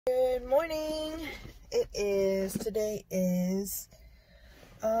Good morning. Today is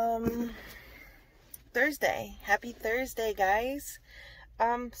Thursday. Happy Thursday, guys.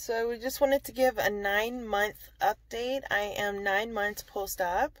 So we just wanted to give a 9-month update. I am 9 months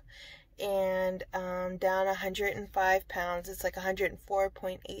post-op and down 105 pounds. It's like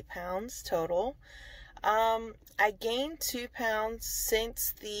 104.8 pounds total. I gained 2 pounds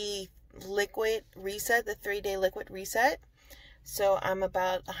since the liquid reset, the 3-day liquid reset. So I'm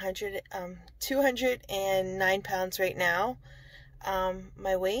about 209 pounds right now,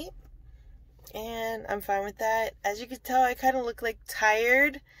 my weight, and I'm fine with that. As you can tell, I kind of look like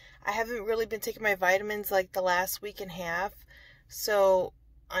tired. I haven't really been taking my vitamins like the last week and a half, so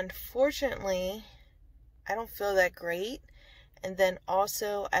unfortunately, I don't feel that great. And then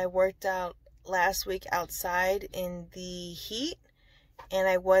also, I worked out last week outside in the heat, and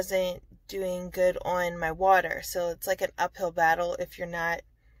I wasn't doing good on my water. So it's like an uphill battle if you're not.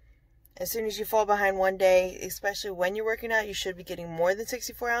 As soon as you fall behind one day, especially when you're working out, you should be getting more than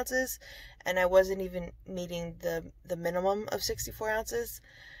 64 ounces. And I wasn't even meeting the minimum of 64 ounces.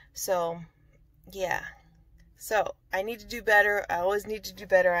 So, yeah. So, I need to do better. I always need to do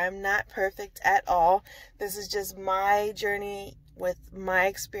better. I'm not perfect at all. This is just my journey with my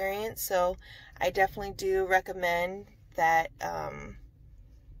experience. So, I definitely do recommend that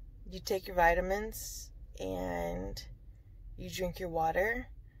you take your vitamins and you drink your water.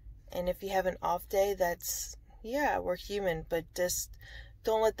 And if you have an off day, we're human, but just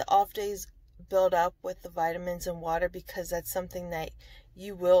don't let the off days build up with the vitamins and water, because that's something that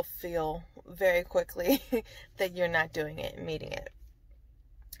you will feel very quickly that you're not doing it and meeting it.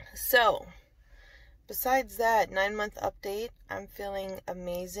 So, besides that 9-month update, I'm feeling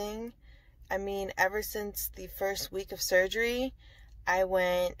amazing. I mean, ever since the first week of surgery, I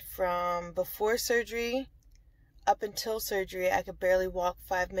went from before surgery up until surgery, I could barely walk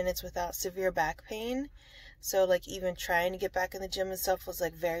 5 minutes without severe back pain. So like even trying to get back in the gym and stuff was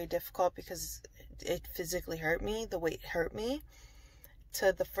like very difficult because it physically hurt me. The weight hurt me.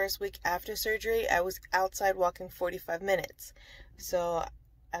 To the first week after surgery, I was outside walking 45 minutes. So,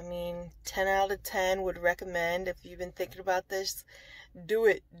 I mean, 10 out of 10 would recommend. If you've been thinking about this, do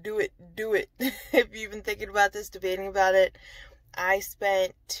it. If you've been thinking about this, debating about it, I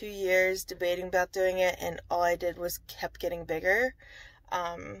spent 2 years debating about doing it, and all I did was kept getting bigger,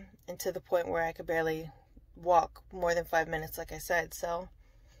 and to the point where I could barely walk more than 5 minutes, like I said. So,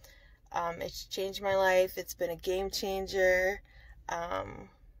 it's changed my life. It's been a game changer. I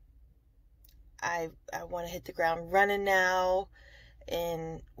want to hit the ground running now,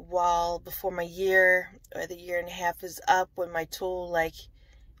 and before my year or the year and a half is up, when my tool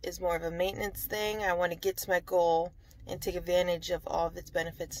is more of a maintenance thing, I want to get to my goal and take advantage of all of its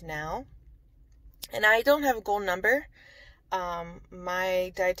benefits now. And I don't have a goal number.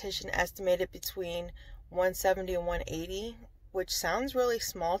 My dietitian estimated between 170 and 180, which sounds really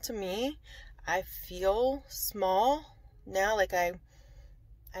small to me. I feel small now, like I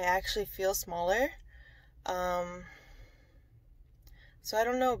actually feel smaller. So I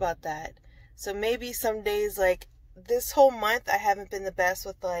don't know about that. So maybe some days, like this whole month, I haven't been the best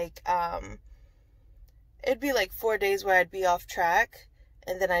with it'd be like 4 days where I'd be off track,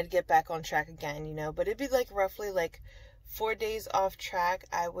 and then I'd get back on track again, but it'd be like roughly like 4 days off track.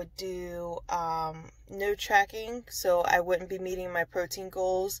 I would do no tracking, so I wouldn't be meeting my protein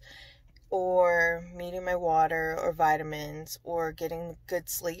goals or meeting my water or vitamins or getting good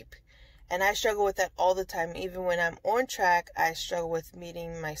sleep. And I struggle with that all the time. Even when I'm on track, I struggle with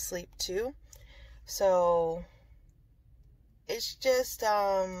meeting my sleep too. So it's just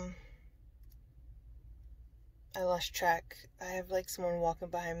I lost track. I have like someone walking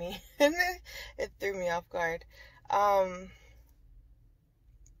behind me and it threw me off guard. Yeah,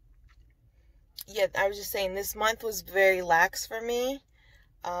 I was just saying this month was very lax for me.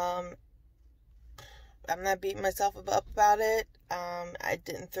 I'm not beating myself up about it. It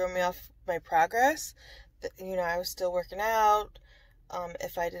didn't throw me off my progress. I was still working out.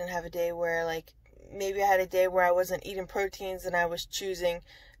 If I didn't have a day where maybe I had a day where I wasn't eating proteins and I was choosing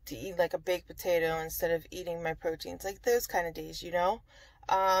to eat like a baked potato instead of eating my proteins, like those kind of days,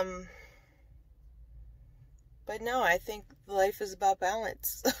 but no, I think life is about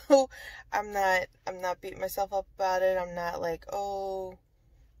balance. So I'm not beating myself up about it. I'm not like, oh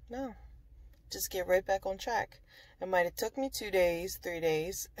no, just get right back on track. It might have took me 2 days, 3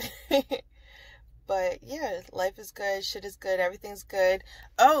 days, but yeah, life is good, shit is good, everything's good.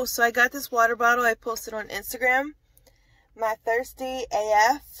 Oh, so I got this water bottle I posted on Instagram, my Thirsty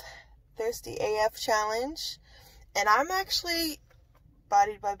AF challenge, and I'm actually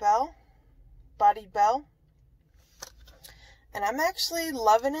Bodied Bell, and I'm actually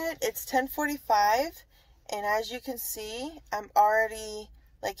loving it. It's 10:45, and as you can see, I'm already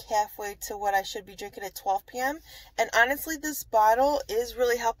like halfway to what I should be drinking at 12 p.m. And honestly, this bottle is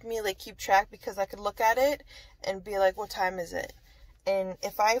really helping me like keep track, because I could look at it and be like, what time is it? And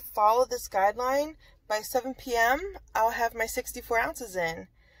if I follow this guideline, by 7 p.m., I'll have my 64 ounces in.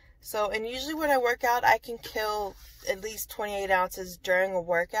 So, and usually when I work out, I can kill at least 28 ounces during a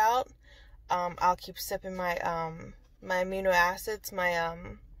workout. I'll keep sipping my my amino acids, my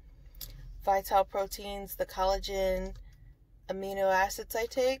vital proteins, the collagen amino acids I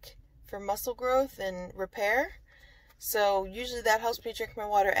take for muscle growth and repair. So usually that helps me drink my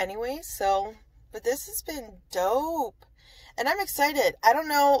water anyway. So, but this has been dope, and I'm excited. I don't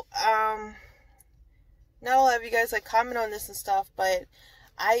know, not a lot of you guys like comment on this and stuff, but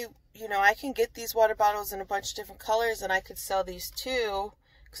I can get these water bottles in a bunch of different colors, and I could sell these too,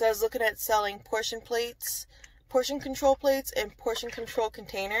 because I was looking at selling portion plates, portion control plates, and portion control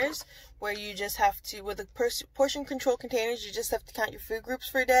containers, where you just have to, with the portion control containers, you just have to count your food groups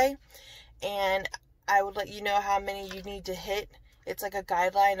for a day, and I would let you know how many you need to hit. It's like a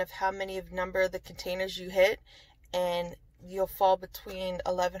guideline of how many of number of the containers you hit, and you'll fall between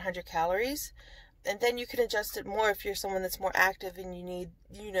 1,100 calories. And then you can adjust it more if you're someone that's more active and you need,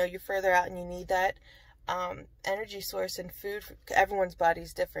 you're further out and you need that energy source and food. Everyone's body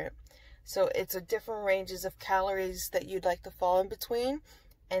is different. So it's a different ranges of calories that you'd like to fall in between.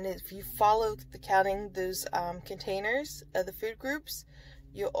 And if you follow the counting those containers of the food groups,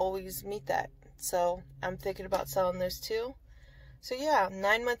 you'll always meet that. So I'm thinking about selling those too. So yeah,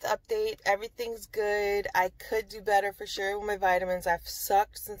 9-month update. Everything's good. I could do better for sure with my vitamins. I've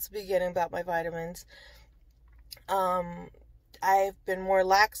sucked since the beginning about my vitamins. I've been more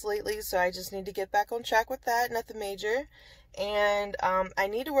lax lately, so I just need to get back on track with that. Nothing major. And I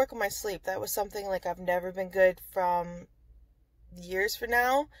need to work on my sleep. That was something like I've never been good from years for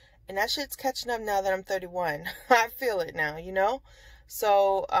now. And that shit's catching up now that I'm 31. I feel it now,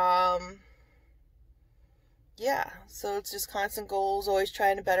 So, yeah, so it's just constant goals, always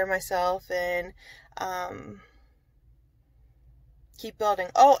trying to better myself and keep building.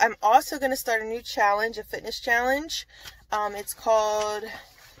 Oh, I'm also going to start a new challenge, a fitness challenge. It's called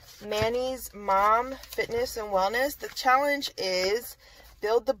Manny's Mom Fitness and Wellness. The challenge is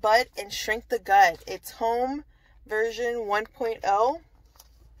build the butt and shrink the gut. It's home version 1.0.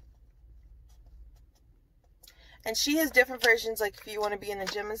 And she has different versions, like if you want to be in the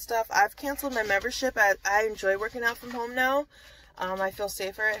gym and stuff. I've canceled my membership. I enjoy working out from home now. I feel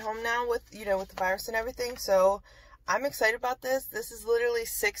safer at home now with, with the virus and everything. So I'm excited about this. This is literally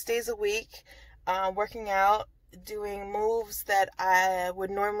 6 days a week, working out, doing moves that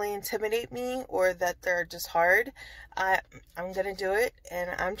would normally intimidate me or that they're just hard. I'm going to do it, and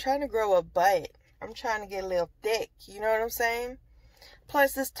I'm trying to grow a butt. I'm trying to get a little thick. You know what I'm saying?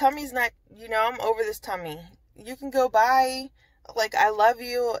 Plus, this tummy's not, I'm over this tummy. You can go buy, like, I love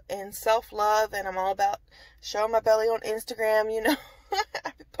you and self-love, and I'm all about showing my belly on Instagram,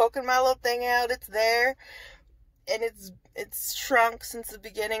 I've been poking my little thing out. It's there, and it's shrunk since the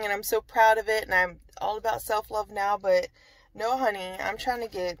beginning, and I'm so proud of it, and I'm all about self-love now. But no, honey, I'm trying to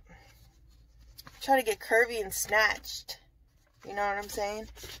get curvy and snatched. You know what I'm saying?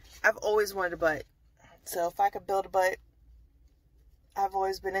 I've always wanted a butt, so if I could build a butt, I've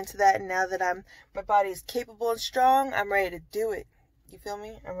always been into that, and now that my body is capable and strong, I'm ready to do it. You feel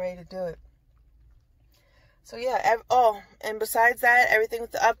me? I'm ready to do it. So yeah, and besides that, everything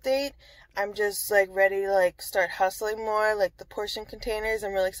with the update, I'm just like ready to like start hustling more, like the portion containers.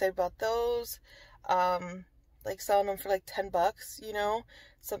 I'm really excited about those. Like selling them for like $10,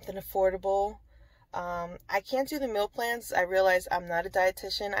 something affordable. I can't do the meal plans. I realize I'm not a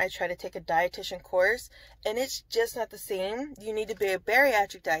dietitian. I try to take a dietitian course, and it's just not the same. You need to be a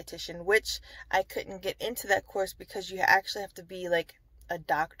bariatric dietitian, which I couldn't get into that course because you actually have to be like a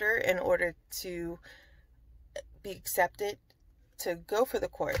doctor in order to be accepted to go for the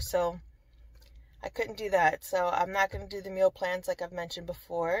course. So I couldn't do that. So I'm not going to do the meal plans like I've mentioned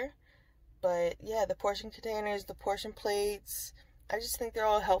before. But yeah, the portion containers, the portion plates, I just think they're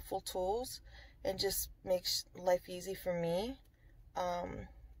all helpful tools. And just makes life easy for me.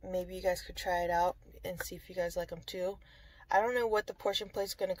 Maybe you guys could try it out and see if you guys like them too. I don't know what the portion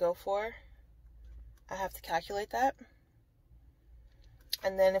plate's going to go for. I have to calculate that.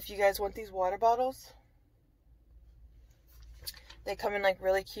 And then if you guys want these water bottles, they come in like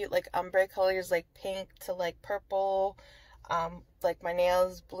really cute, like ombre colors, like pink to like purple, like my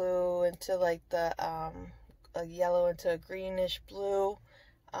nails blue into like the a yellow into a greenish blue.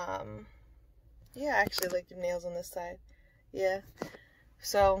 Yeah, I actually like the nails on this side. Yeah.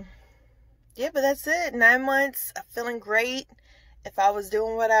 So, yeah, but that's it. 9 months. I'm feeling great. If I was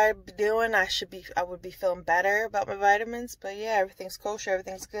doing what I'd be doing, I would be feeling better about my vitamins. But yeah, everything's kosher,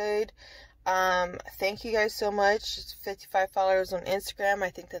 everything's good. Thank you guys so much. It's 55 followers on Instagram.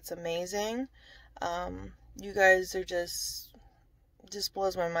 I think that's amazing. You guys are just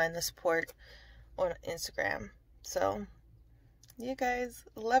blows my mind, the support on Instagram. So yeah, guys,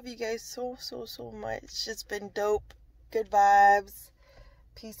 love you guys so much. It's been dope. Good vibes.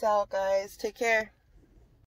 Peace out, guys. Take care.